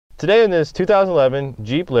Today in this 2011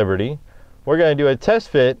 Jeep Liberty, we're going to do a test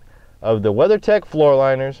fit of the WeatherTech Floor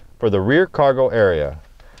Liners for the rear cargo area.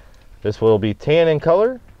 This will be tan in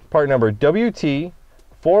color, part number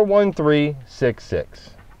WT41366.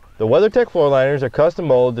 The WeatherTech Floor Liners are custom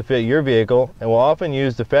molded to fit your vehicle and will often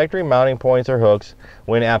use the factory mounting points or hooks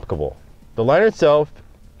when applicable. The liner itself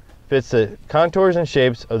fits the contours and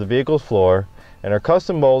shapes of the vehicle's floor and are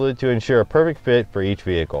custom molded to ensure a perfect fit for each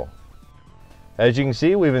vehicle. As you can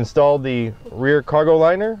see, we've installed the rear cargo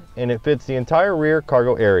liner and it fits the entire rear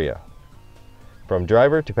cargo area from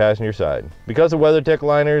driver to passenger side. Because the WeatherTech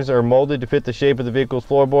liners are molded to fit the shape of the vehicle's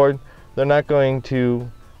floorboard, they're not going to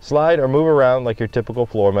slide or move around like your typical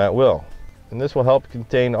floor mat will. And this will help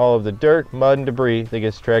contain all of the dirt, mud, and debris that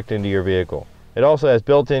gets tracked into your vehicle. It also has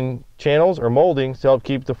built-in channels or moldings to help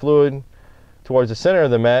keep the fluid towards the center of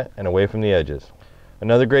the mat and away from the edges.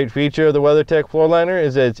 Another great feature of the WeatherTech floor liner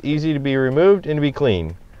is that it's easy to be removed and to be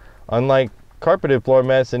cleaned. Unlike carpeted floor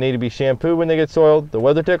mats that need to be shampooed when they get soiled, the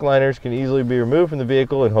WeatherTech liners can easily be removed from the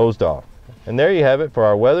vehicle and hosed off. And there you have it for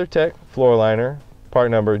our WeatherTech floor liner, part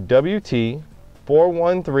number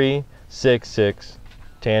WT41366,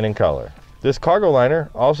 tan in color. This cargo liner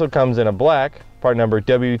also comes in a black, part number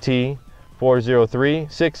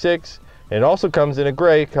WT40366, and it also comes in a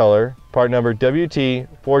gray color, part number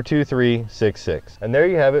WT42366. And there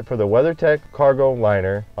you have it for the WeatherTech cargo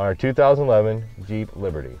liner on our 2011 Jeep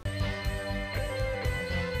Liberty.